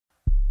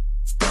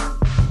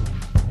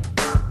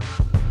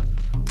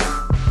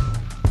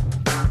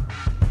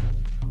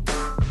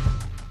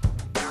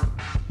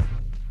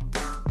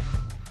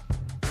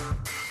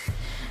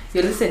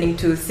You're listening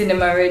to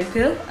Cinema Red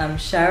Pill. I'm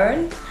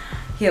Sharon,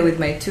 here with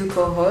my two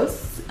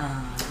co-hosts,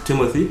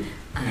 Timothy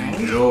and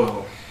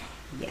Joel.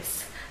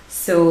 Yes.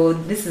 So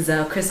this is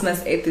our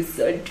Christmas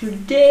episode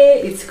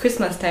today. It's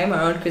Christmas time,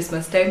 around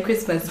Christmas time.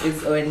 Christmas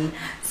is on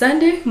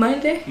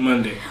Monday.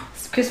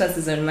 Christmas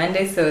is on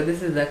Monday, so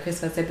this is our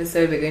Christmas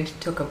episode. We're going to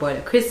talk about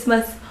a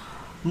Christmas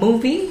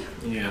movie.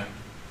 Yeah.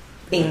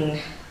 In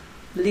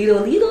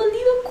little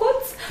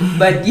quotes,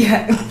 but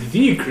yeah.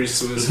 The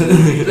Christmas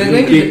movie. We're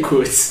going to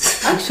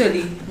quotes.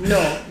 Actually,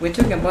 no. We're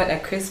talking about a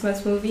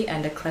Christmas movie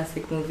and a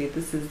classic movie.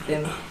 This is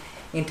them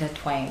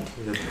intertwined,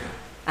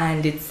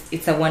 and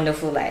it's A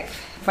Wonderful Life.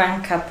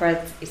 Frank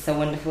Capra's It's a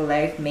Wonderful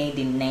Life, made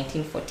in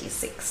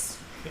 1946.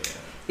 Yeah.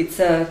 It's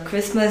a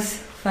Christmas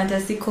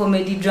fantasy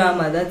comedy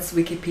drama. That's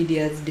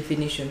Wikipedia's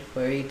definition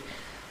for it.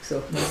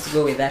 So let's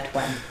go with that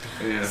one.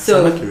 Yeah.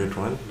 So, it's an accurate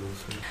one.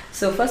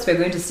 So first we're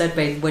going to start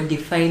by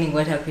defining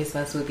what a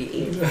Christmas movie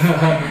is.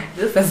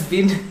 This has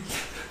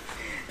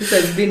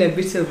been a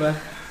bit of a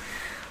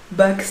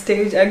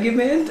backstage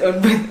argument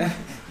on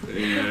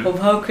of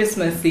how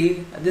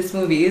Christmassy this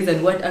movie is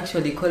and what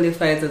actually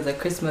qualifies as a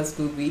Christmas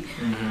movie.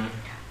 Mm-hmm.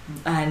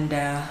 And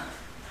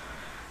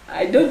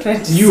I don't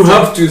want to. You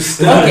have to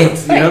start. Okay,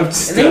 fine. You have to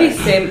start. Let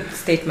me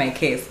state my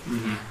case.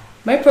 Mm-hmm.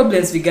 My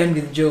problems began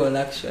with Joel,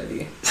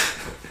 actually.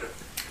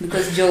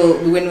 Because Joel,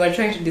 when we were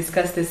trying to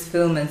discuss this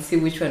film and see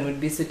which one would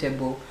be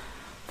suitable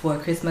for a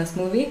Christmas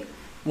movie,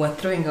 we were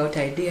throwing out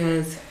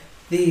ideas.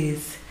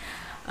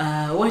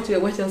 What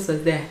else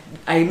was there?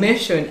 I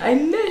mentioned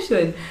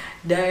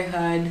Die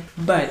Hard,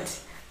 but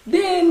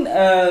then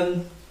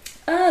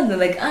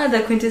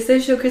the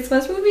quintessential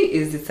Christmas movie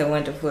is It's a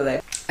Wonderful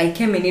Life. I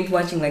came in it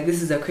watching like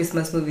this is a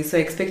Christmas movie, so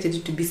I expected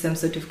it to be some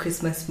sort of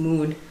Christmas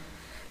mood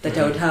that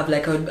I would have.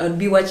 Like I would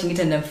be watching it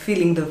and I'm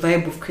feeling the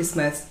vibe of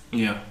Christmas.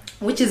 Yeah.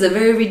 Which is a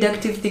very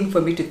reductive thing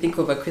for me to think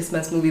of a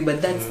Christmas movie,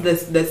 but that's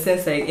the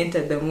sense I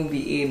entered the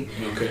movie in.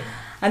 Okay.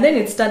 And then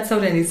it starts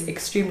out and it's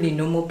extremely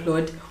normal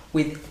plot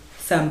with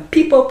some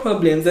people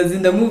problems, as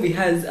in the movie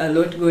has a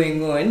lot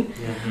going on,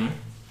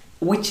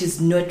 which is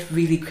not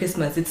really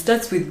Christmas. It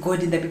starts with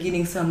God in the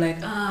beginning, so I'm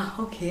like,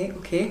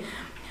 okay.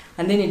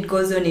 And then it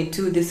goes on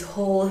into this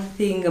whole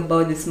thing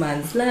about this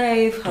man's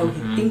life, how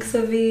he thinks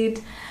of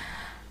it.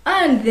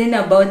 And then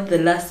about the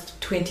last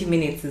 20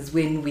 minutes is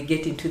when we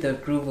get into the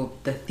groove of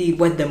the theme,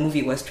 what the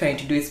movie was trying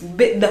to do.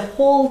 The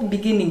whole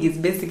beginning is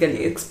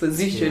basically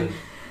exposition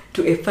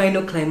to a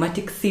final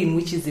climatic scene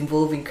which is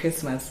involving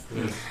Christmas.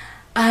 Yes.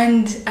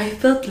 And I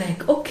felt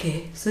like,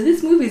 okay, so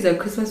this movie is a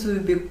Christmas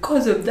movie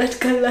because of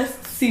that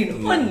last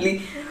scene only,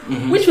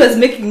 which was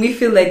making me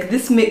feel like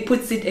this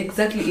puts it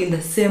exactly in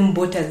the same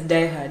boat as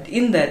Die Hard,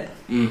 in that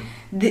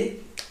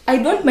I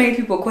don't mind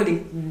people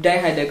calling Die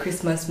Hard a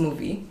Christmas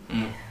movie,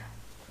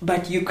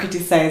 but you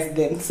criticize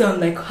them. So I'm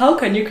like, how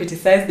can you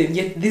criticize them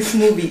yet this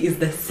movie is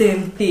the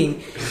same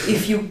thing?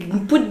 If you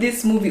put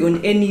this movie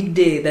on any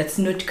day that's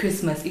not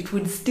Christmas, it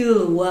would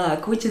still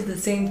work, which is the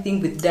same thing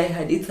with Die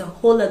Hard. It's a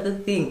whole other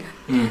thing.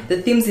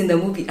 The themes in the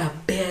movie are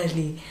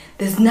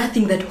there's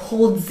nothing that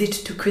holds it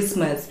to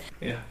Christmas.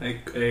 Yeah,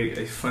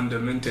 I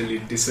fundamentally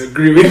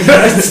disagree with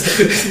that.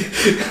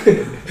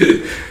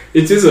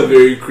 It is a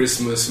very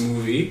Christmas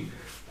movie.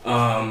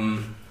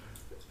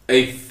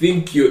 I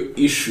think your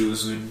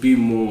issues would be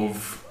more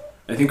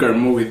to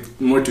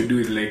do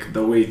with like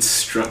the way it's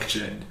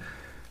structured,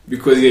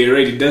 because you're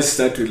right, it does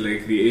start with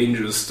like the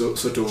angels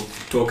sort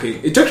of talking.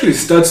 It actually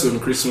starts on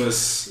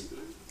Christmas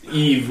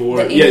Eve,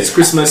 it's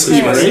Christmas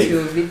Eve, right?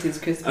 It is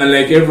Christmas. And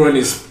like everyone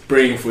is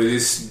praying for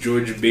this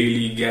George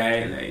Bailey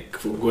guy, like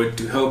for God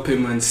to help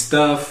him and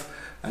stuff,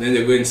 and then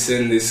they're going to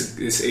send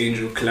this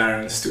angel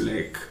Clarence to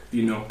like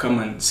come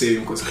and save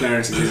him, because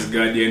Clarence is his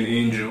guardian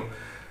angel.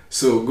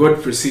 So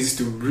God proceeds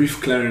to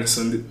brief Clarence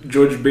on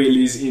George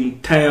Bailey's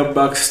entire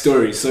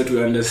backstory, so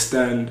to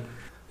understand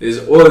there's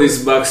all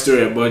this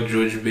backstory about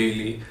George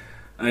Bailey,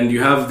 and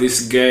you have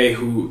this guy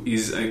who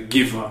is a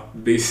giver,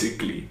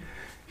 basically.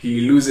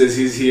 He loses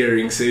his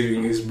hearing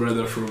saving his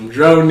brother from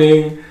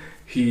drowning.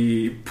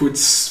 He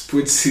puts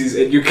his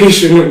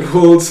education on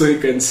hold so he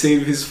can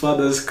save his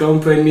father's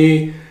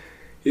company.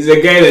 He's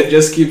a guy that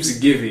just keeps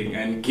giving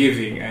and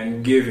giving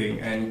and giving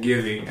and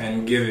giving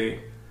and giving.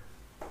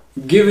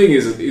 Giving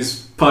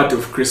is part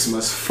of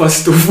Christmas,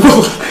 first of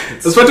all.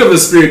 It's part of the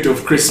spirit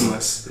of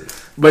Christmas.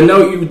 But now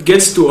it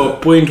gets to a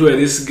point where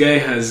this guy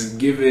has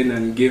given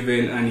and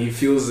given and he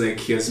feels like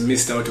he has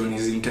missed out on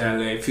his entire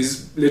life.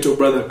 His little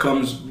brother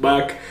comes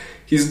back.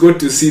 He's got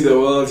to see the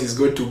world. He's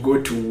got to go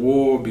to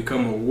war,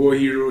 become a war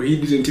hero. He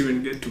didn't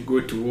even get to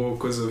go to war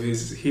because of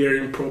his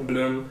hearing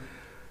problem.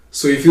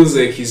 So he feels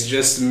like he's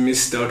just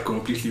missed out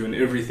completely on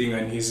everything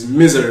and he's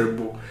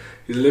miserable.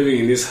 He's living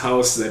in this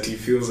house that he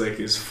feels like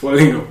is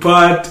falling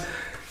apart.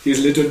 His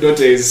little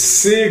daughter is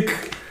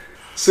sick.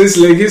 So it's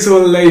like his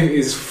whole life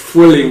is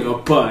falling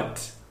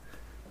apart.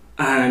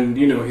 And,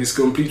 he's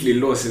completely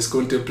lost. He's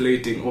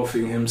contemplating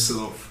offing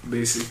himself,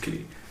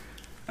 basically.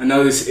 And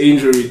now this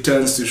angel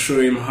returns to show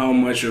him how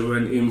much of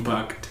an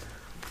impact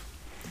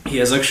he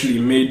has actually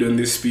made on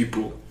these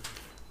people.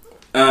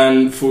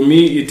 And for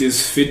me, it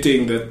is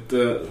fitting that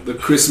the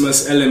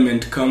Christmas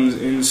element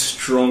comes in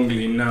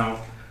strongly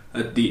now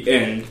at the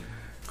end.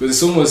 Because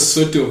it's almost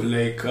sort of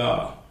like,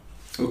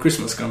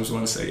 Christmas comes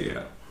once a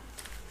year.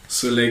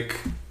 So like,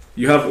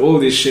 you have all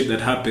this shit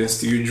that happens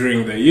to you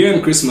during the year,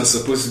 and Christmas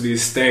is supposed to be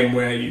this time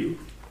where you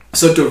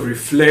sort of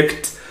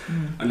reflect,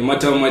 and no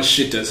matter how much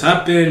shit has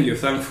happened, you're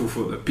thankful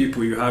for the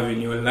people you have in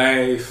your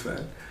life,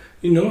 and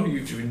you know,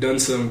 you've done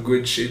some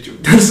good shit,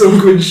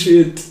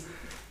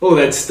 all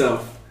that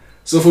stuff.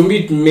 So for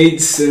me, it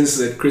made sense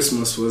that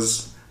Christmas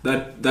was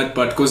that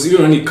part, because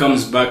even when he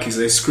comes back, he's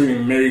like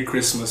screaming "Merry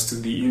Christmas" to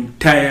the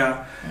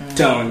entire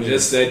town.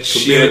 Just that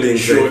sheer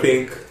joy. I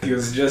think he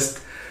was just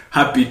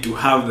happy to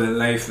have the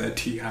life that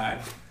he had,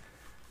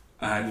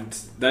 and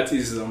that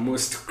is the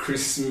most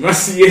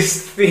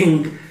Christmassiest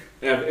thing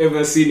I've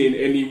ever seen in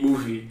any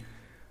movie.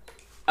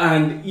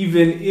 And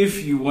even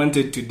if you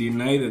wanted to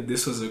deny that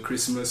this was a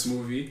Christmas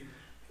movie,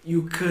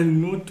 you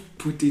cannot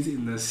put it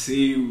in the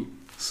same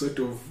sort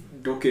of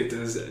docket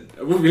as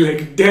a movie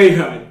like Die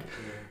Hard,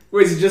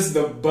 where it's just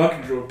the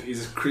backdrop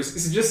is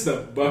it's just the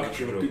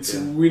backdrop, it's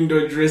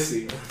window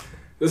dressing.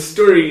 The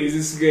story is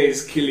this guy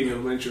is killing a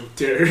bunch of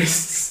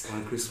terrorists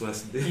on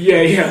Christmas Day.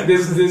 Yeah.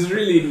 There's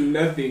really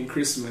nothing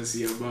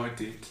Christmassy about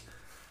it.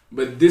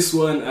 But this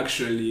one,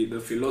 actually, the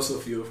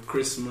philosophy of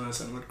Christmas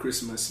and what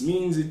Christmas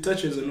means, it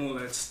touches on all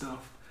that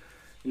stuff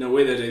in a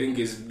way that I think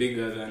is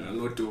bigger than a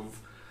lot of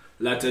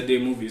latter-day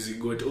movies. You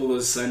got all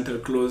those Santa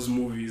Claus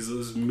movies,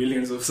 those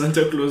millions of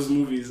Santa Claus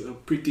movies are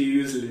pretty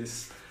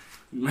useless,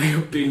 in my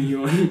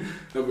opinion.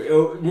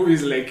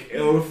 Movies like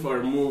Elf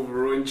are more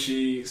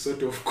raunchy,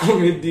 sort of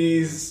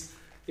comedies.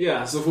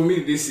 Yeah, so for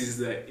me, this is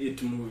the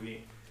it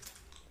movie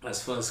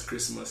as far as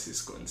Christmas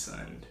is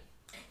concerned.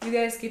 You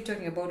guys keep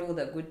talking about all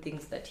the good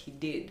things that he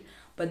did,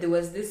 but there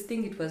was this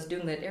thing it was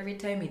doing that every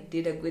time he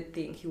did a good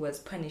thing, he was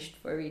punished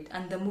for it.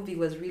 And the movie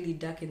was really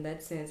dark in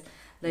that sense.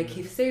 Like,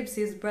 he saves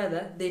his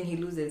brother, then he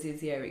loses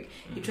his earring.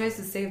 He tries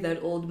to save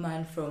that old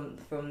man from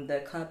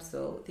the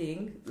capsule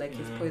thing, like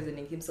he's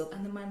poisoning himself,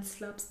 and the man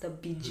slaps the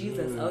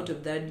bejesus out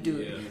of that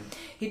dude. Yeah.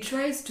 He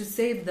tries to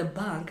save the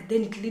bank,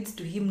 then it leads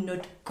to him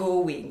not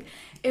going.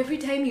 Every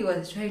time he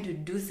was trying to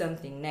do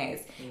something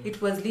nice, it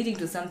was leading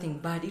to something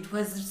bad. It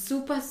was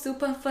super,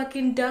 super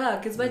fucking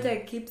dark, is what I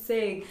keep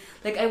saying.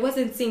 Like, I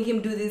wasn't seeing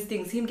him do these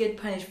things, him get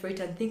punished for it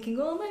and thinking,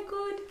 oh my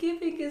god,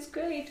 giving is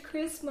great,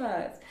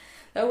 Christmas.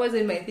 That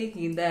wasn't my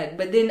thinking that.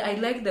 But then I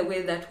like the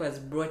way that was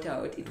brought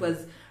out. It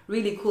was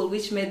really cool,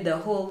 which made the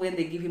whole, when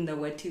they give him the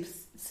what if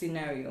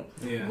scenario,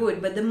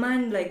 good. But the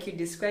man, like you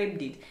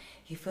described it,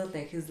 he felt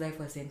like his life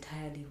was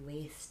entirely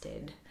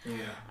wasted.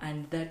 Yeah.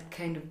 And that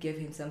kind of gave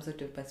him some sort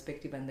of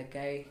perspective. And the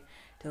guy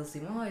tells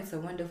him, oh, it's a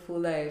wonderful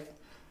life.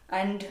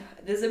 And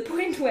there's a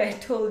point where I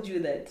told you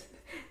that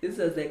this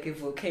was like a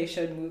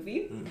vocation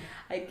movie.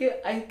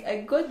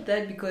 I got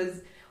that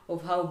because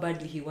of how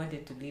badly he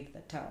wanted to leave the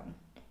town.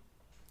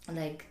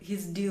 Like,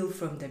 his deal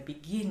from the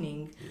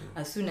beginning,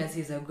 as soon as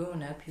he's a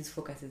grown-up, his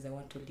focus is I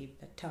want to leave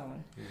the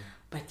town.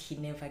 But he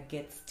never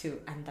gets to,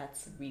 and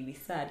that's really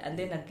sad. And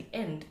then at the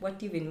end,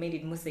 what even made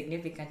it more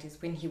significant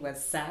is when he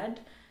was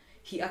sad,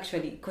 he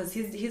actually, because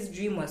his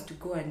dream was to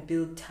go and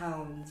build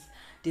towns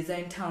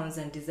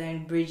and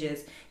design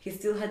bridges. He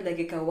still had like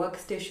a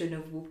workstation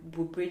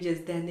of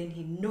bridges there, and then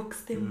he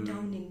knocks them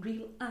down in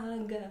real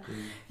anger.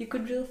 You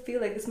could really feel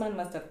like this man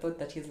must have thought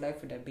that his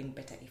life would have been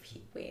better if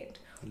he went.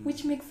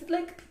 Which makes it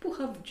like people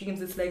have dreams.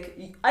 It's like,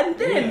 and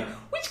then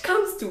which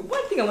comes to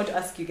one thing I want to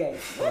ask you guys.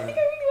 One thing I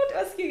really want to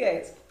ask you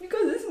guys,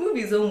 because this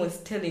movie is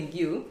almost telling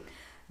you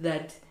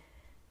that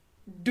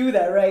do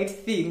the right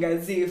thing,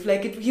 as if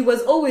like he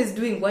was always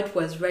doing what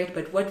was right,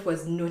 but what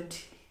was not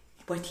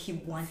what he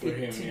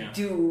wanted to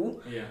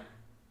do. Yeah.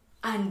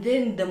 And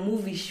then the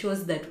movie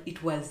shows that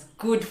it was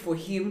good for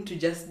him to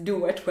just do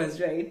what was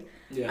right.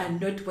 Yeah.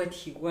 And not what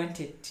he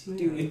wanted to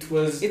do.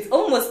 It's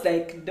almost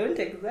like don't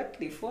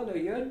exactly follow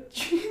your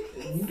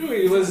dreams. No,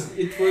 it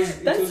was.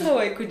 That's how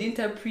I could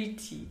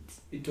interpret it.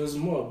 It was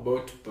more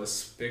about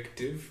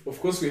perspective.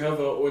 Of course, we have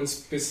our own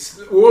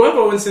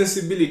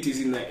sensibilities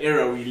in the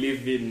era we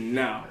live in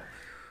now,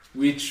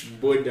 which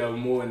border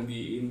more on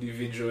the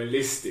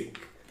individualistic.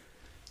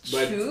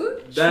 But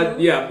true. That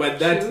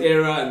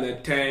era and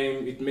that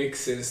time, it makes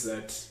sense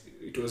that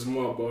it was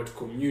more about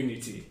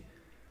community.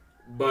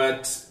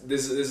 But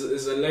there's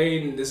a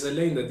line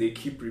that they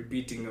keep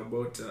repeating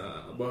about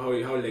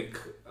how like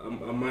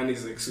a man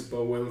is like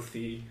super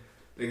wealthy.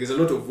 Like there's a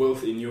lot of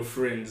wealth in your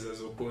friends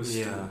as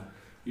opposed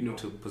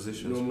to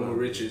positions, normal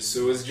riches.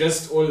 So it's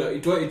just all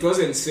it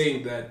wasn't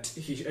saying that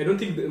I don't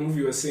think the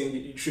movie was saying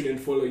you shouldn't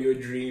follow your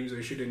dreams or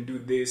you shouldn't do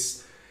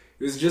this.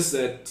 It was just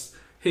that,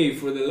 hey,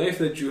 for the life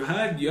that you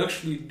had, you're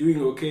actually doing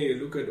okay.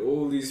 Look at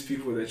all these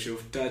people that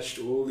you've touched,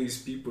 all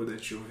these people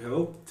that you've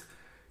helped.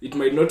 It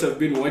might not have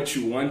been what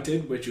you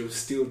wanted, but you've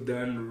still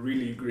done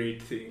really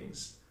great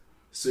things.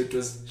 So it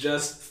was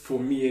just, for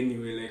me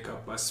anyway, like a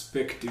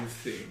perspective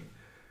thing.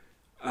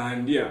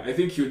 And yeah, I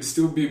think he would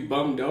still be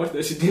bummed out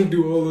that he didn't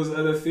do all those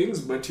other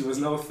things, but he was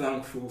now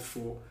thankful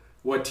for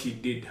what he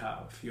did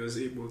have. He was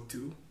able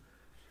to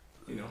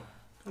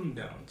calm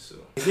down. So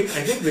I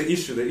think the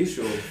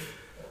issue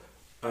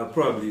of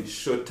probably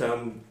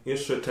short-term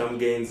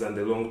gains and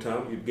the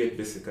long-term, you get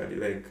basically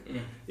like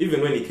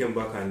even when he came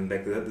back and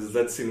like there's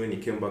that scene when he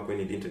came back when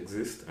he didn't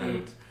exist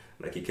and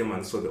like he came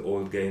and saw the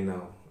old guy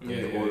now. And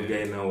the old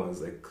guy now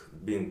was like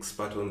being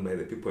spat on by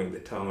the people in the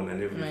town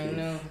and everything. I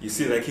know. You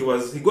see, like he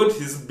got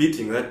his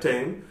beating that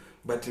time,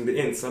 but in the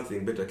end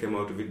something better came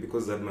out of it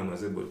because that man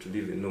was able to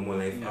live a normal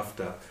life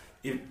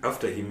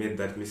after he made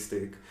that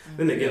mistake.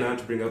 Then again, I want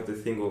to bring up the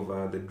thing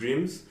of the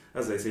dreams.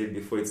 As I said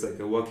before, it's like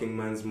a working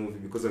man's movie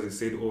because, as I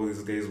said, all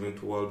these guys went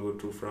to World War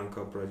II, Frank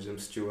Capra,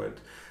 James Stewart,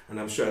 and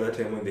I'm sure at that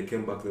time when they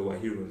came back, they were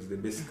heroes. They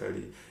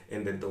basically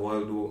ended the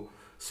World War.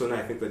 So now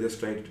I think they're just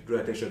trying to draw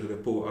attention to the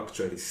people who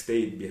actually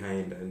stayed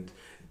behind, and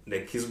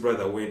like his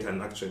brother went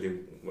and actually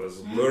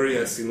was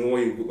glorious in war.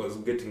 He was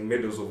getting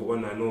medals of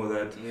honor and all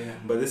that. Yeah.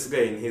 But this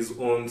guy in his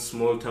own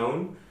small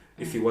town,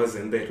 if he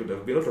wasn't there, it would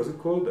have been, what was it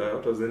called?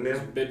 What was the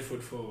name?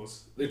 Bedford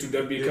Falls. It would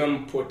have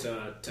become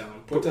Potter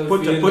Town.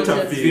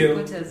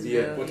 Pottersville.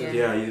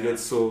 Yeah, you get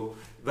so.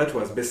 That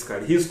was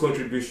basically his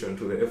contribution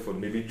to the effort,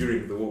 maybe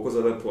during the war, because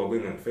other people were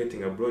going and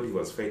fighting abroad, he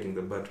was fighting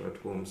the battle at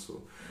home.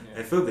 So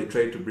I felt they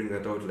tried to bring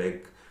that out,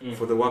 like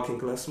for the working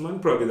class man.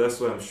 Probably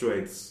that's why I'm sure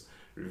it's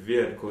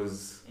revered,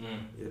 because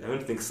I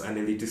don't think it's an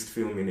elitist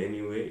film in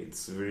any way.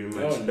 It's very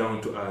much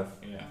down to earth.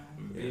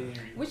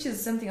 Which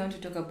is something I want to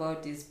talk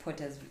about is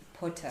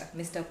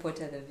Mr.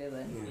 Potter, the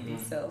villain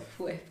himself,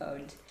 who I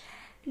found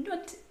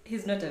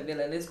he's not a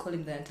villain. Let's call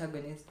him the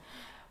antagonist.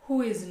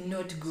 Who is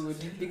not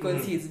good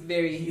because he's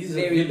very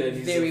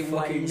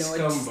one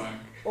note.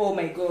 Oh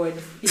my god,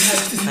 he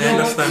has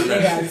no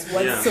layers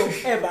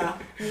whatsoever.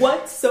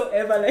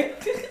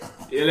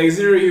 Like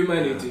zero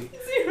humanity.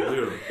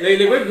 Zero.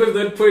 Like what got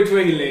that point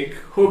where he like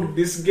hooked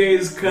this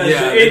guy's car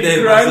to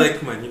 8 grand. I was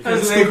like, man, you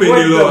can't stoop any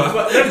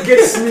lower. That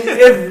gets me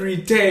every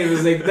time.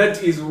 It's like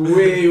that is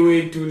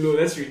way too low.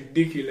 That's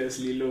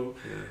ridiculously low.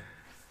 Yeah.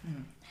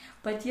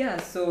 But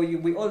so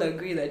we all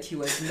agree that he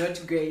was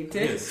not great.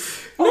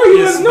 Yes. He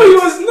was.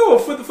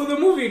 For the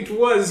movie,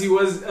 he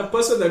was a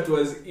person that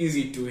was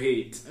easy to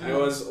hate. I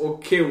was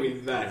okay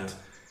with that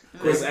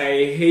because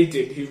I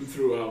hated him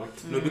throughout.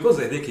 No,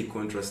 because I think he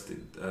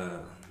contrasted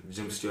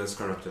James Stewart's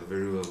character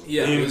very well.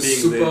 Yeah, him being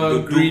super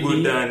the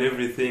do-gooder and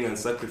everything and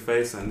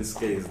sacrifice, and this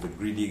guy is the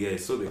greedy guy.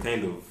 So they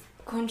kind of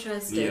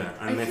contrasted. Yeah,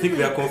 and I think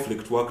their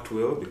conflict worked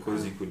well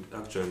because you could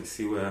actually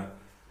see where.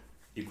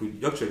 You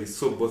could actually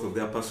saw both of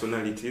their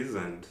personalities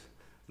and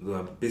they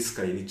were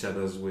basically in each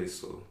other's way.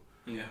 So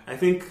I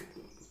think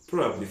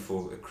probably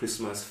for a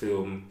Christmas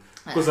film,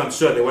 because I'm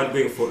sure they weren't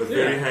going for a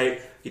very high.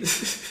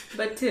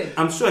 But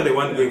I'm sure they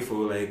weren't going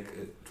for like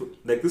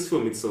this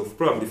film itself.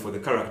 Probably for the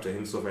character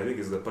himself, I think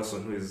is the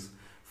person who is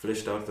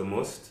fleshed out the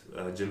most.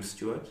 James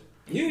Stewart.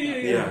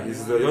 Yeah.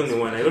 He's the only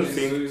one. I don't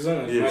think he's the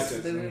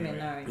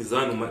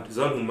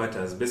one who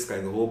matters.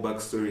 Basically, the whole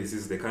backstory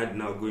is they can't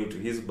now go into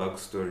his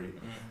backstory.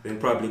 Then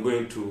probably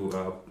going to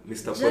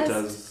Mr.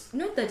 Potter's.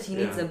 Not that he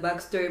needs a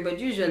backstory, but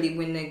usually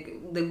when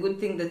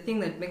the thing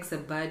that makes a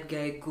bad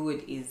guy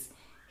good is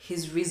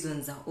his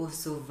reasons are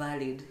also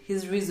valid.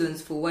 His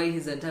reasons for why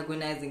he's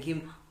antagonizing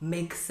him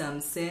make some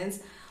sense.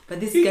 But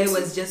this guy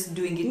was just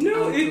doing it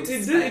out of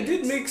spite. It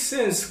did make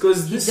sense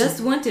because he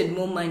just wanted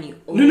more money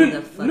all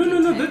the fucking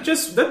time.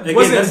 That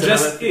wasn't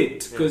just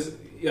it.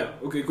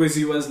 Because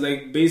he was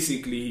like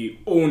basically he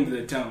owned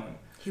the town.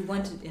 He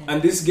wanted,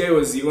 and this guy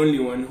was the only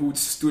one who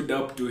stood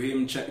up to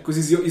him because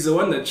he's the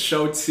one that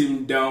shouts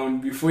him down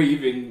before he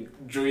even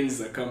joins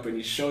the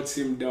company. Shouts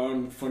him down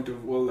in front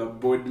of all the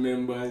board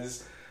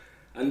members,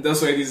 and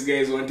that's why these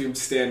guys want him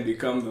to stay and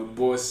become the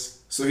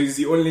boss. So he's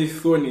the only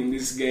thorn in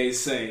this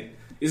guy's side.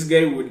 This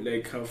guy would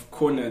like have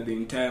cornered the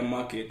entire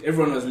market.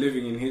 Everyone was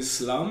living in his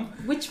slum,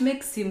 which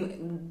makes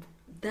him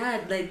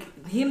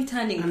him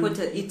turning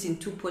it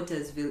into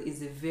Pottersville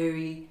is a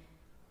very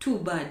too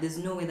bad. There's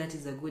no way that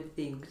is a good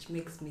thing, which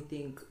makes me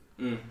think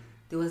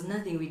there was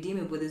nothing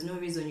redeemable. There's no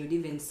reason you'd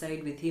even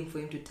side with him for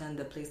him to turn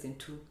the place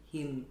into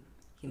him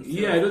himself.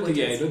 Yeah, I don't think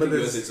it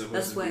was supposed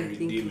that's to why be I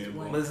think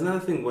redeemable. But there's another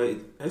thing why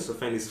I also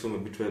find this film a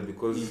bit weird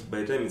because by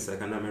the time it's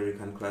like an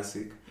American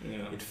classic,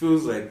 it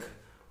feels like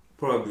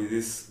probably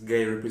this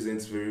guy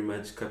represents very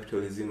much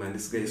capitalism and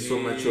this guy is so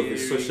much of a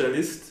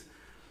socialist,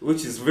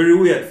 which is very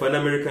weird for an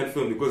American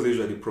film because they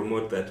usually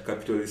promote that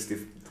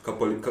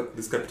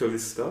this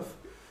capitalist stuff.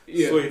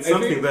 Yeah, so it's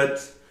something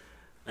that,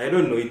 I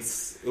don't know,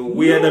 it's a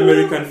weird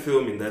American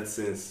film in that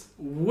sense.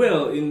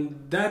 Well,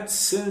 in that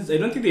sense, I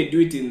don't think they do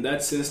it in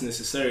that sense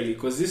necessarily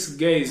because this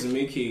guy is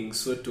making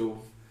sort of,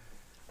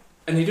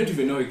 and I don't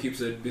even know how he keeps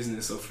that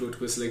business afloat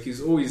because like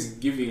he's always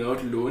giving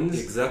out loans.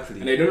 Exactly.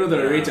 And I don't know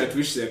the rate at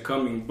which they're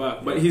coming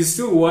back. But he's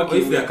still working.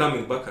 Or if they're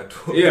coming back at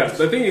all. Yeah,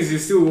 the thing is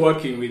he's still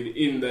working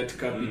within that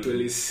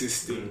capitalist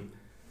system.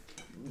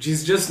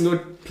 He's just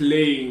not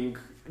playing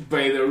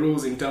by the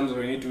rules in terms of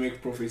I need to make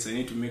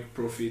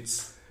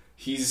profits.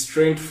 He's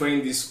trying to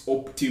find this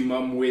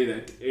optimum way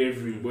that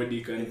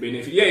everybody can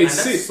benefit. Yeah,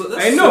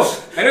 I know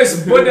it's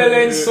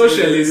borderline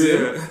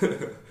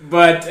socialism.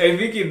 But I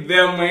think in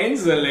their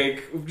minds are like,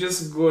 we've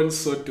just gone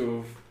sort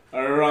of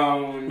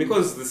around.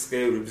 Because this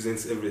guy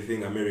represents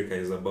everything America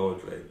is about,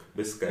 like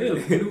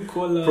basically blue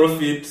collar.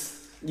 profit,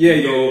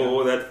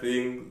 all that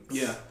thing.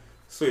 Yeah.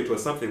 So it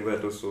was something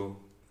that also.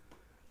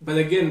 But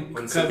again,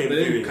 On second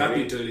viewing,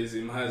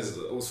 capitalism has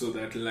also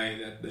that lie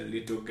that the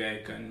little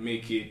guy can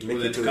make it, or Make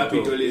it that to the top,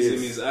 capitalism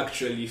yes. is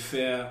actually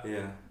fair.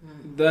 Yeah.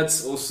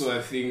 That's also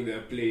a thing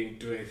they're playing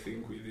to, I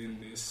think, within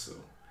this. So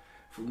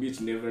for me,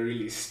 it never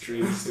really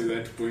strays to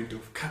that point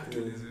of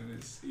capitalism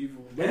is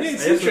evil. But yeah,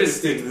 it's I actually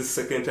interesting. stayed the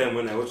second time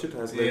when I watched it. I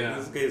was like, Yeah.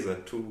 these guys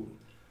are too.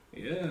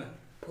 Yeah.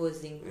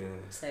 Posing Yeah.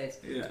 sides.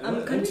 Yeah. Can I we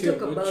want to hear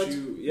talk about- I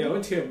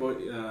want to hear about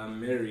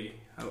Mary.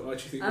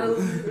 What you think? I'll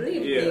of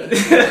leave Yeah. me.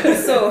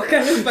 So,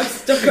 can we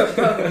first talk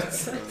about...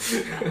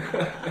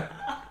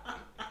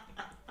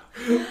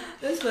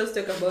 Let's first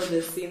talk about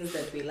the scenes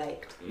that we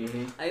liked.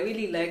 Mm-hmm. I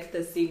really liked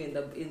the scene in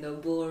the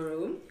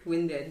ballroom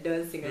when they're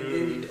dancing and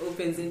then it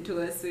opens into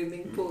a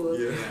swimming pool.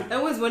 Yeah.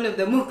 That was one of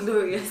the more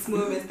glorious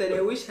moments that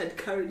I wish had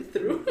carried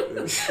through.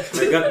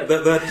 Like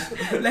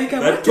that Like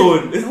that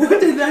tone. I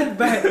wanted that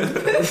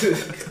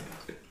vibe.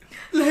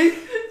 Like,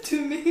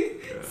 to me,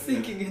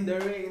 sinking in the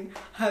rain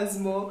has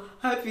more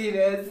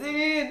happiness in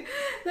it.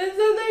 That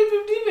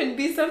would even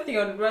be something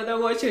I'd rather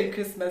watch on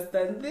Christmas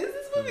than this.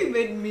 This movie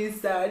made me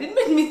sad. It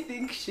made me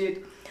think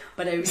shit.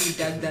 But I really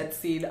dug that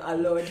scene a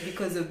lot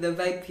because of the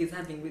vibe he's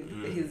having with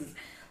his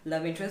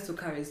love interest who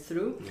carries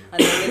through.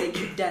 And then they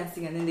keep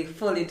dancing and then they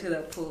fall into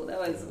the pool. That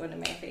was one of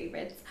my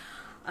favorites.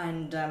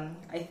 And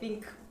I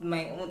think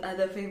my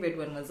other favorite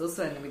one was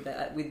also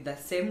with the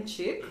same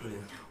chick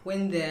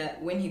when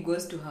he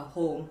goes to her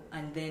home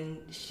and then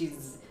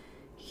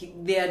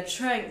they are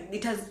trying.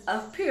 It has a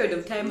period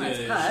of time has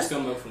passed, she's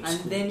come back from and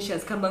school. then she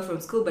has come back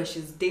from school, but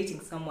she's dating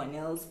someone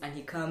else, and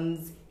he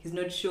comes. He's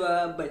not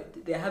sure, but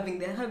they're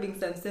having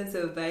some sense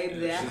of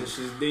vibe there.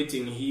 She's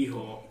dating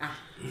Hee-Haw.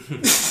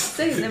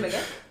 Say his name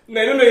again.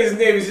 No, I don't know his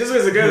name. It's just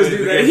always a guy who's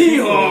doing that.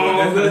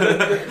 Hee-Haw.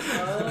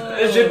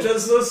 That shit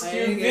was so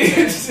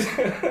stupid.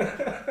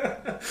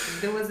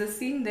 There was a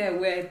scene there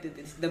where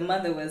the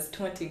mother was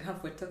taunting her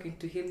for talking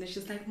to him. Then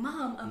she's like,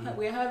 "Mom,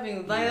 we're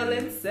having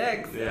violent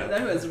sex." Yeah.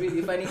 That was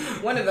really funny.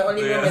 One of the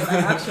only moments I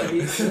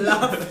actually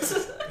laughed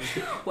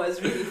was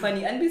really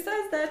funny. And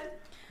besides that,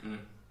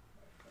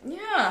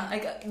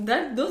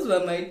 those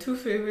were my two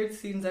favorite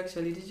scenes.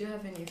 Actually, did you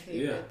have any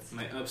favorites? Yeah,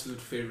 my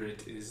absolute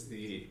favorite is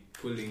the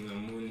pulling the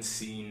moon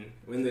scene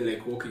when they're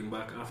like walking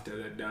back after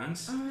the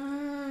dance.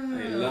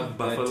 I love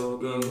Buffalo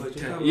that. girl. what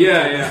you come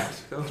Yeah.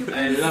 You I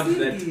can love see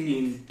that it.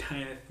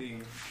 entire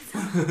thing.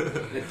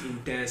 That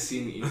entire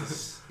scene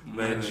is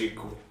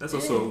magical. That's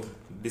also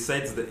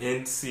besides the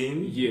end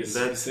scene. Yes,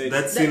 that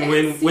besides- scene The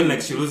when end scene.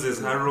 like she loses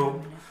her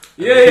robe.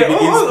 Yeah, He yeah.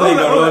 begins playing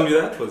around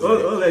with that. Was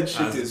all that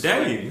shit was is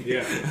dying. fine.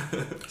 Yeah.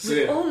 So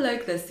We yeah. all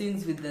like the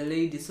scenes with the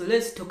lady, so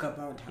let's talk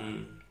about her.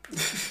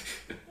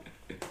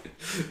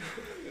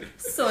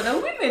 So the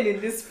women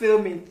in this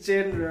film in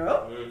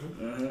general,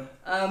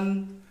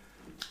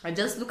 I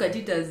just look at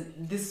it as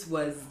this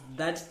was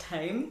that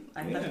time,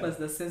 and that was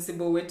the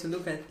sensible way to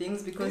look at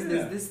things, because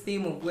there's this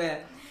theme of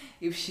where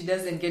if she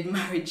doesn't get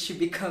married, she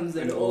becomes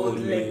an old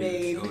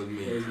maid.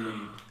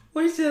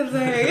 Which is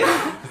like...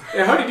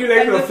 Yeah, how did you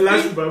like And the the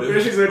flashback?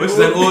 Where she's What's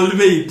an old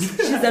maid?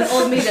 She's an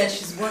old maid and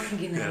she's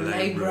working in a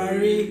library.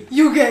 library.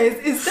 You guys,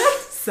 is that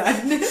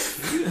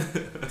sadness?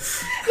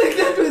 Like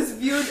that was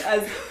viewed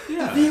as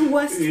the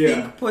worst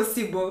thing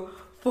possible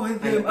for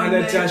them. An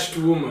unattached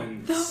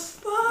woman. The It's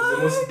fuck?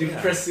 the most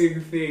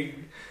depressing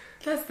thing.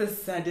 That's the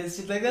saddest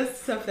shit. Like,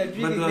 that's stuff that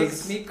really But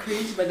makes me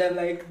cringe, but I'm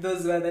like,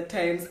 those were the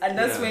times. And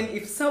that's when,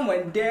 if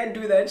someone dare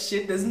do that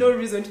shit, there's no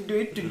reason to do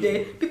it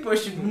today. People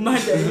should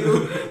murder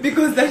you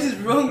because that is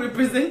wrong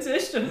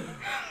representation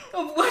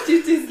of what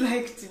it is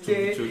like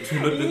today.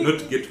 To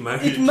not get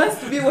married. It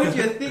must be what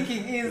you're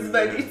thinking is,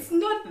 but it's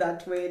not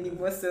that way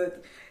anymore. So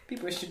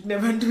people should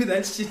never do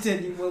that shit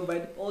anymore.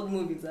 But old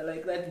movies are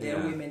like that. Their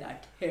women are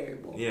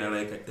terrible. Yeah,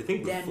 like I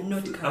think They are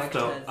not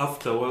characters.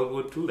 after World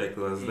War II, like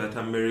there was that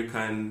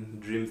American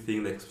dream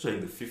thing, like especially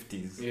in the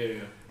 50s.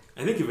 Yeah.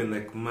 I think even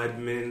like Mad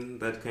Men,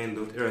 that kind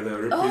of era they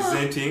were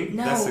representing,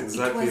 no, that's it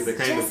exactly was the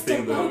kind of just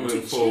thing they were about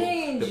going to for.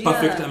 change, The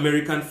perfect yeah.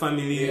 American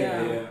family,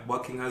 Yeah.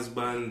 working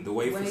husband, the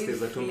wife who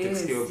stays at home,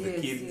 takes care of the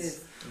kids.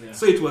 Yes. Yeah.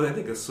 So it was, I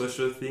think, a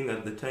social thing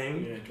at the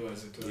time. Yeah, it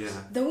was. Yeah.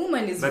 The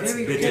woman is That's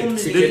very dated. homely.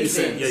 It's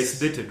dated. even. Yeah, it's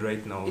dated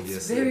right now, It's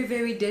obviously. very,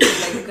 very dated.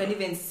 Like, you can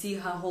even see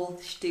her whole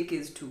shtick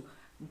is to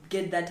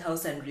get that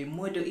house and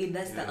remodel it.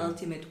 That's the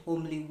ultimate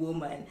homely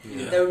woman.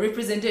 Yeah. The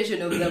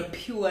representation of the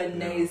pure,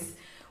 nice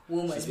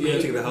woman. She's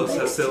painting the house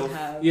Like herself. to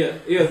have.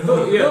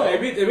 Though, I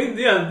mean,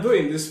 though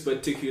in this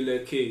particular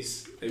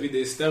case, I mean, they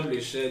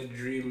established that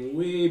dream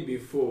way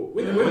before.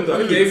 When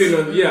they even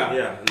on,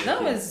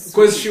 That was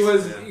because she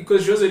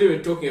wasn't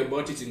even talking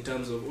about it in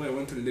terms of, I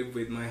want to live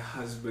with my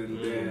husband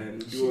there.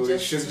 And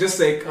she's just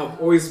like, I've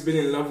always been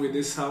in love with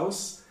this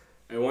house.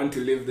 I want to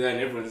live there, and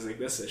everyone's like,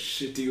 that's a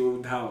shitty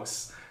old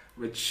house.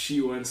 But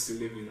she wants to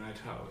live in that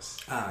house.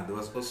 There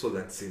was also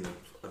that scene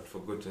I'd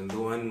forgotten. The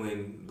one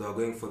when they were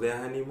going for their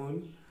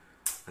honeymoon.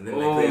 and then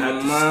like they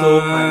had to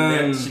stop, and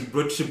then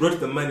she brought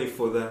the money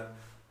for the.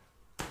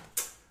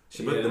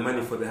 She brought the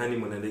money for the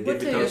honeymoon, and they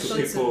gave it out to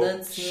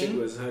people. Shit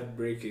was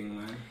heartbreaking,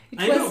 man. It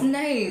was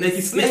nice. Like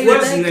it's nice.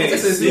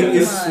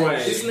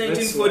 It's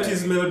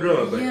 1940s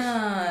melodrama.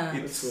 Yeah,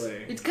 that's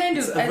why. It kind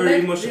of. I very like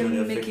them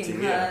emotionally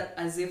making her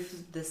as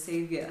if the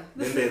savior.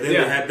 Then they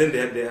had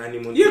their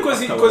honeymoon. Yeah,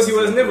 because he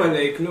was never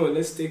like, no,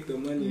 let's take the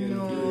money and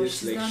do this.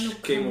 she's Like not she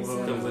came of her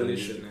concerned.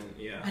 conversation and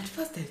At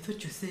first, I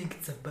thought you were saying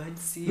it's a bad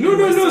scene.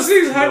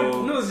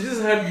 It's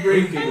just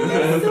heartbreaking.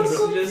 I'm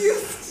so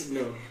confused.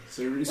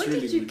 What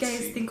did you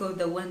guys think of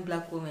the one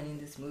black woman in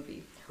this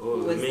movie?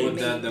 Oh,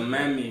 the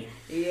mammy.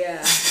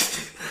 Yeah.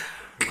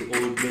 The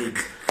old maid.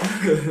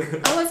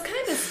 I was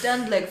kind of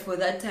stunned, like, for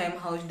that time,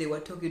 how they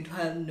were talking to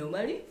her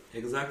normally.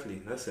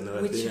 Exactly. That's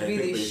another which thing. Which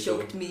really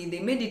shocked me. They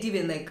made it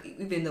even like,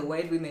 even the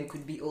white women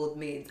could be old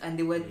maids. And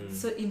they were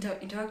so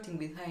interacting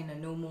with her in a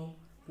normal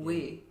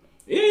way.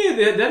 Yeah,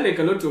 they had like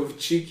a lot of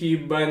cheeky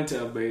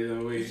banter, by the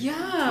way.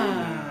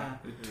 Yeah.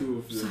 The two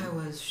of them. So I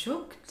was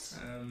shocked.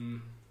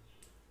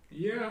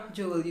 Yeah.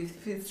 Joel, you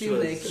feel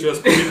like... She was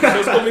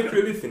comic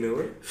relief in a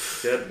way.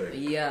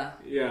 Yeah.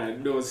 Yeah,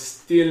 no,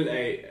 still,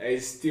 I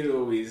still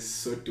always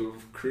sort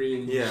of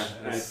cringe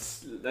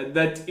at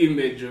that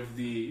image of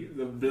the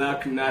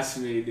black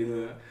nursemaid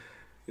in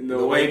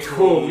the white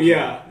home.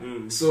 Yeah.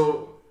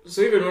 So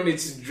even when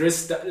it's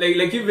dressed up,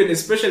 like even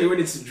especially when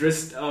it's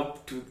dressed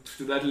up to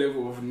that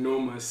level of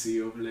normalcy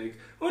of like,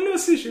 oh no,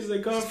 see, she's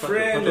like our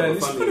friend and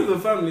it's part of the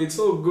family, it's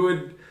all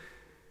good.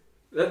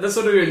 That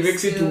sort of even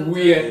makes it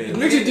weird. It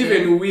makes it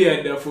even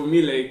weirder for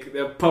me, like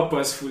they're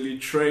purposefully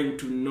trying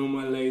to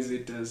normalize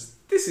it as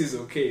this is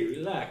okay,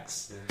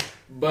 relax. Yeah.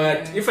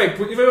 But if I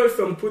put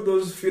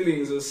those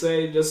feelings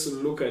aside, just to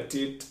look at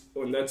it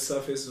on that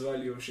surface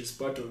value of she's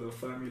part of the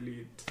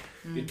family,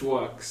 it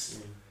works.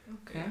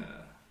 Okay.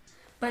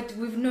 But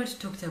we've not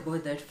talked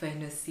about that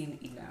final scene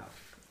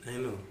enough. I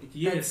know.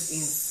 Yes. That's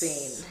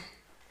insane.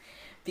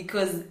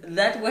 Because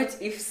that what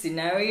if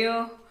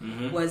scenario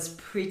was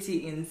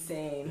pretty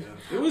insane.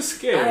 Yeah. It was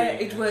scary.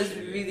 It was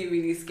really,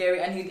 really scary.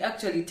 And it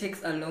actually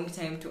takes a long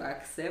time to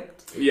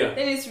accept. Yeah.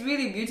 Then it's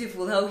really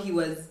beautiful how he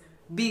was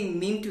being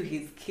mean to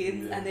his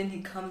kids and then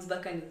he comes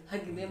back and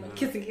hugging them and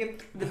kissing him.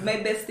 My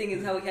best thing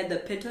is how he had the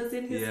petals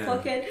in his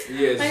pocket.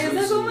 Yes. And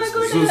he's like, oh my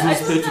god, I don't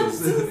have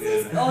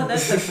Zuzu's. Oh,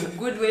 that's a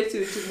good way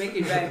to make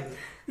it right.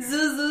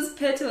 Zuzu's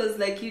petals,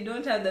 like you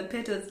don't have the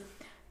petals.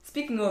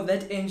 Speaking of,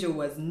 that angel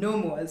was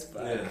normal as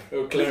fuck. Yeah.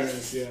 Oh,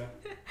 Clarence, yeah.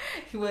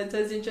 It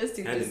was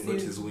interesting and to see. And he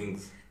got his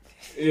wings.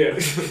 Yeah.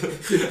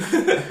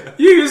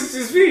 He used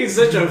to speak in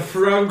such a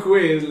frank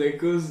way,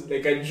 like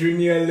a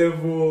junior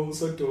level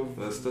sort of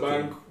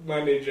bank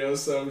manager or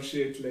some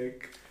shit.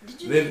 Like.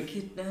 Did you like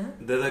it?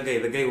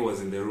 The guy who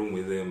was in the room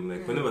with them,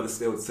 like whenever this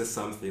guy would say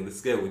something,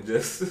 this guy would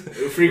just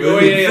freak. Oh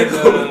yeah,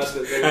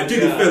 until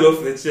he fell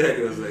off the chair.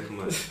 He was like,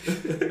 man.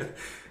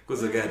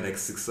 Because the guy had like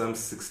some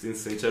 16th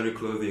century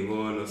clothing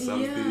on or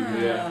something.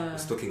 Yeah. He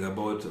was talking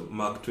about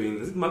Mark Twain.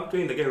 Is it Mark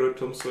Twain? The guy who wrote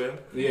Tom Sawyer?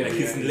 Yeah. Like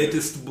his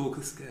latest book.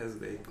 This guy's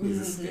like,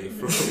 who's this guy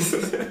from?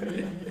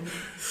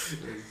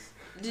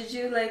 Did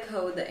you like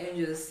how the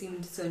angels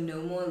seemed so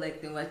normal?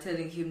 Like they were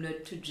telling him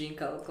not to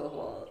drink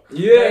alcohol.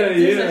 Yeah.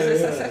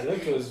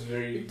 That was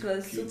very It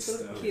was cute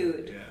super stuff.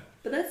 cute. Yeah.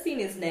 But that scene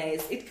is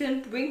nice. It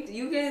can bring...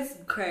 You guys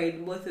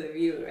cried, both of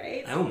you,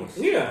 right? I almost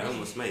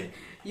might.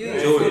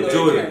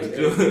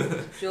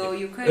 Joe,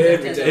 you cried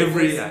after the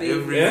every boss year.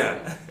 baby.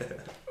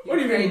 What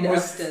do you mean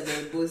after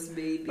the boss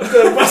baby?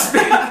 The boss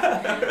baby.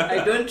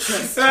 I don't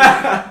trust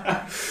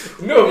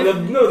you.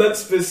 No,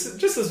 that's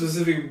just a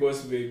specific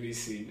boss baby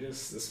scene.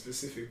 Just a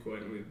specific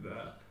one with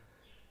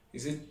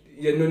is it?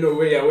 Yeah, no.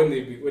 When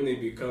they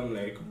become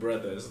like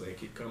brothers,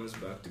 like it comes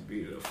back to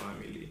be the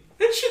family.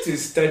 That shit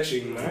is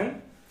touching,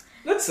 man.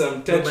 That's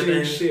some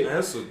touching shit. I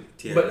also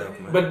teared up,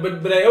 man.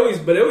 But I always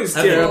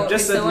tear up.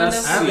 Just that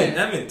last I scene.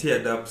 haven't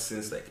teared up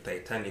since like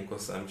Titanic or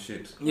some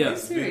shit. Yeah,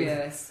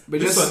 serious.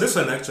 But this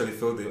one actually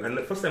felt it. And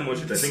the first time I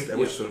watched it, I think I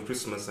watched it on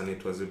Christmas and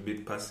it was a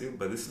bit passive.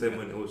 But this time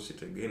when I watched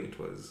it again, it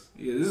was.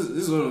 Yeah, this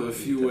is one of the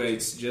few where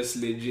it's just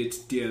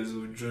legit tears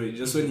of joy.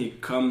 Just when he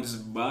comes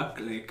back,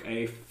 like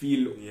I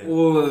feel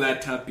all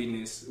that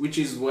happiness, which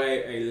is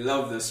why I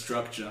love the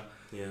structure.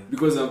 Yeah.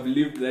 Because I've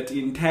lived that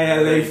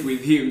entire life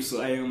with him, so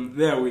I am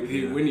there with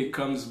him. When he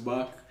comes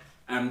back,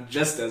 I'm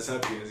just as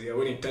happy as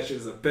when he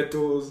touches the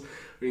petals,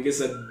 when he gets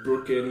that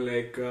broken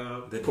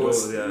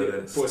post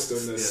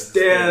on the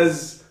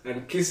stairs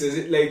and kisses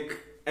it, like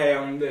I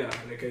am there.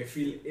 Like I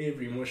feel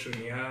every emotion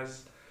he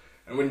has,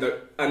 and when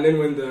the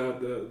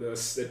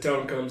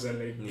town comes and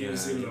like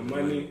gives him the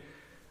money.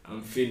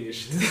 I'm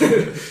finished.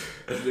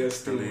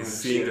 Just too much.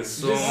 Sing a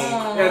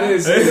song. They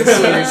sing a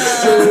song.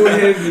 It's so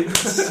heavy.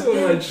 So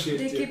much shit.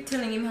 They keep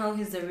telling him how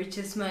he's the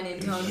richest man in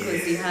town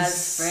because he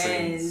has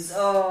friends.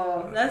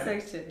 Oh, that's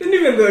actually. And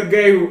even the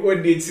guy who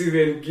audits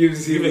even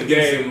gives him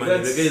money.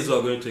 The guys who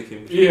are going to take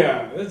him.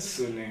 Yeah, that's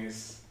so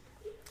nice.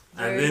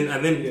 And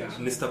then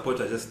Mr.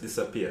 Potter just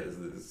disappears.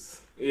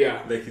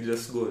 Yeah. Like he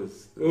just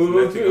goes. It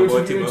would be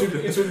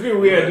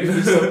weird if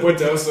the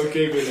supporter also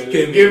came in and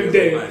gave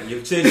them. Man,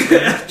 you've changed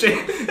that.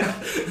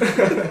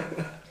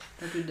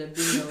 That would have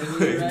been a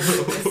way right?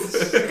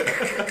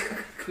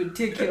 Could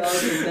take you out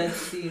of that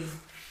scene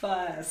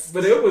fast.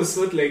 But I almost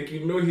thought like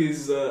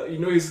his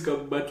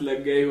Butler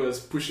guy who was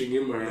pushing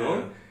him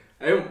around.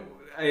 Yeah.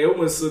 I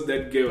almost thought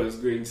that guy was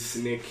going to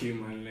snake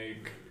him and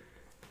like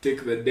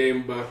take the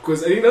dime back,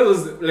 because I think that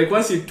was like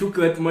once he took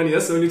that money,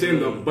 that's the only time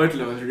the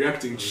butler was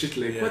reacting shit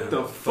like, what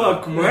the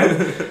fuck, man?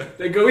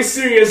 Like, are we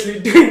seriously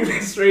doing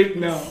this right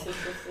now?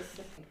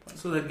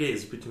 So that guy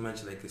is pretty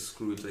much like a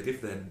Scrooge. Like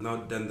if they had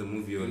not done the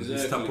movie on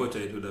Mr. Potter,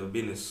 it would have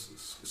been a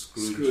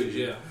Scrooge.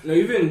 Yeah. No,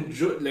 even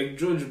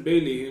George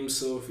Bailey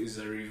himself is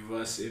a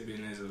reverse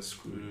Ebenezer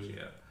Scrooge.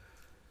 Yeah.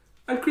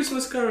 And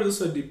Christmas Carol is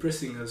also a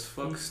depressing as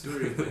fuck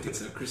story, but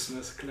it's a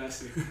Christmas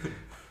classic.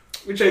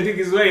 Which I think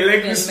is why I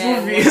like this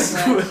movie as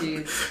well.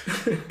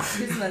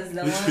 Christmas,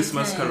 the Which one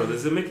Christmas time. Carol? The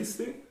Zemeckis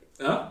thing?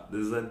 Huh?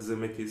 There's that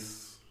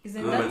Zemeckis.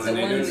 Isn't No, that man,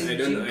 the one with I Jim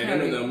don't know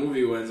Carrey? the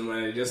movie ones,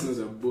 man. I just know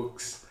the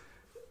books.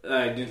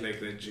 I didn't like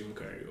the Jim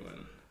Carrey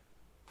one.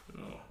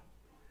 No.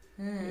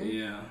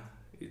 Yeah,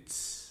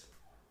 it's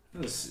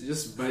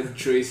just bad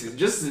choices.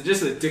 Just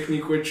the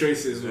technical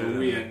choices were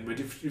weird. But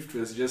if it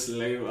was just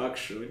live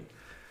action,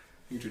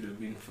 it would have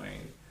been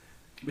fine.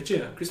 But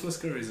yeah, Christmas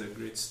Carol is a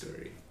great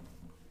story.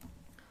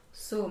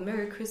 So,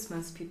 Merry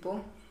Christmas,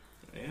 people.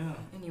 Yeah.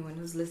 Anyone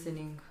who's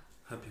listening,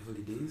 Happy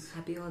holidays.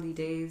 happy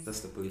holidays. That's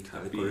the politically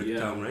Happy, correct yeah.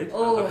 term, right?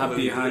 Oh.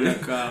 Happy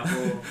Hanukkah.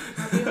 Oh.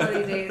 Happy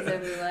holidays,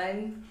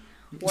 everyone.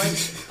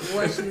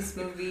 Watch this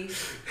movie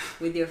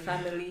with your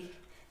family.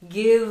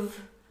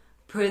 Give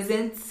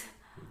presents,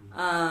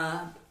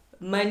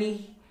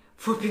 money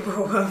for people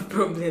who have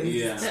problems.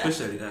 Yeah.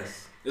 Especially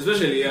us.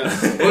 Especially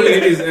us. All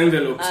it is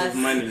envelopes Us, of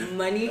money.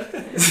 Money.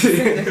 Okay,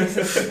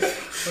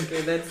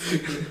 that's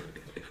stupid.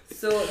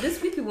 So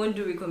this week we won't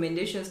do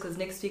recommendations because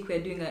next week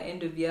we're doing our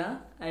end of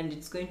year and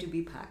it's going to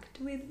be packed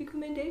with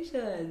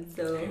recommendations.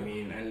 So I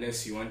mean,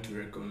 unless you want to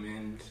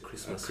recommend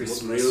Christmas. a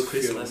Christmas Real film,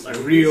 Christmas a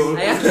movies. real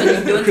I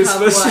actually don't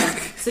Christmas. have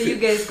one. So you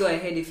guys go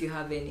ahead if you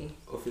have any.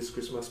 Office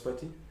Christmas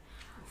Party.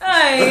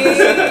 Hi.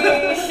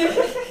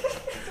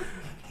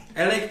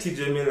 I like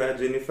TJ Miller,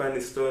 Jennifer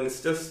Aniston.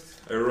 It's just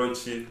a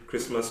raunchy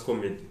Christmas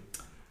comedy.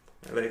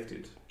 I liked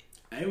it.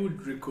 I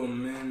would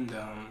recommend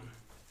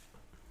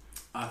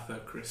Arthur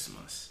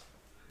Christmas,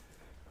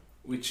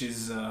 which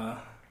is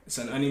it's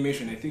an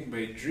animation I think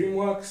by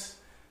DreamWorks.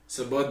 It's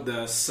about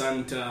the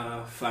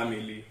Santa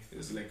family.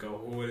 It's like a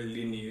whole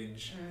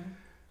lineage,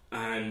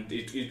 and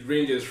it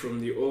ranges from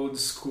the old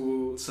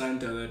school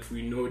Santa that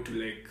we know to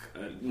like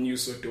a new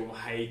sort of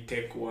high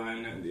tech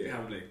one, and they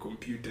have like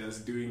computers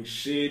doing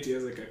shit. He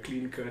has like a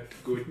clean cut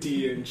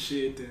goatee and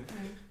shit. And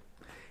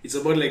it's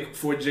about like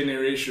 4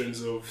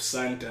 generations of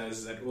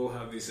Santas that all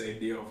have this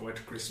idea of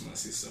what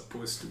Christmas is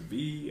supposed to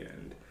be,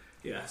 and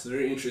yeah, it's a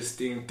very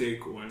interesting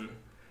take on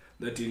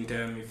that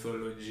entire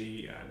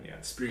mythology, and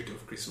yeah, spirit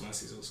of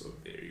Christmas is also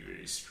very,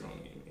 very strong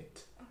in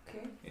it.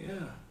 Okay.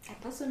 Yeah. I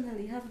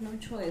personally have no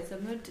choice.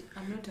 I'm not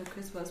a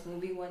Christmas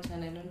movie watcher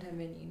and I don't have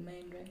any in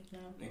mind right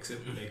now.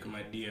 Except like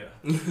Madea.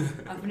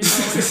 I've never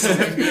watched a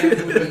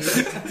Madea movie.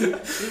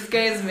 This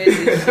guy's made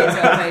this shit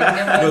up. I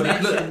never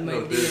mentioned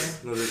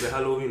Madea. There's a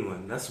Halloween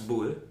one. That's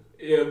Boo, eh?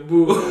 Yeah,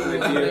 Boo.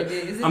 Madea. Madea.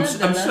 Is it I'm not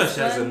the sure last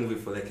she has a one? movie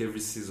for like every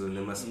season.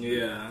 There must be.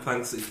 Yeah.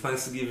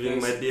 Thanksgiving,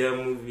 my dear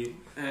movie.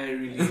 I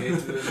really hate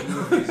those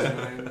movies,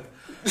 man.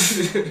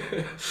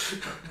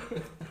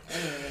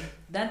 Anyway,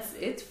 that's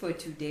it for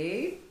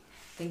today.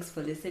 Thanks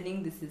for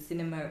listening. This is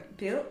Cinema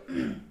Pill.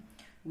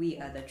 We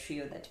are the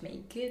trio that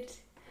make it.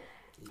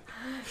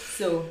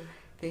 So,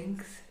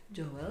 thanks,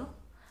 Joel.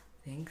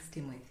 Thanks,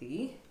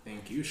 Timothy.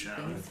 Thank you,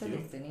 Sharon. Thanks for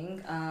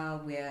listening.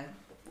 We're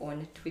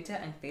on Twitter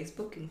and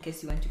Facebook in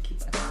case you want to keep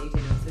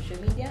updated on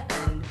social media,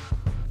 and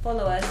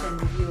follow us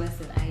and review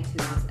us on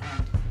iTunes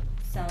and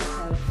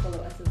SoundCloud.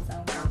 Follow us on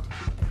SoundCloud to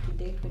keep up to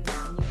date when a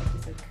new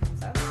episode comes.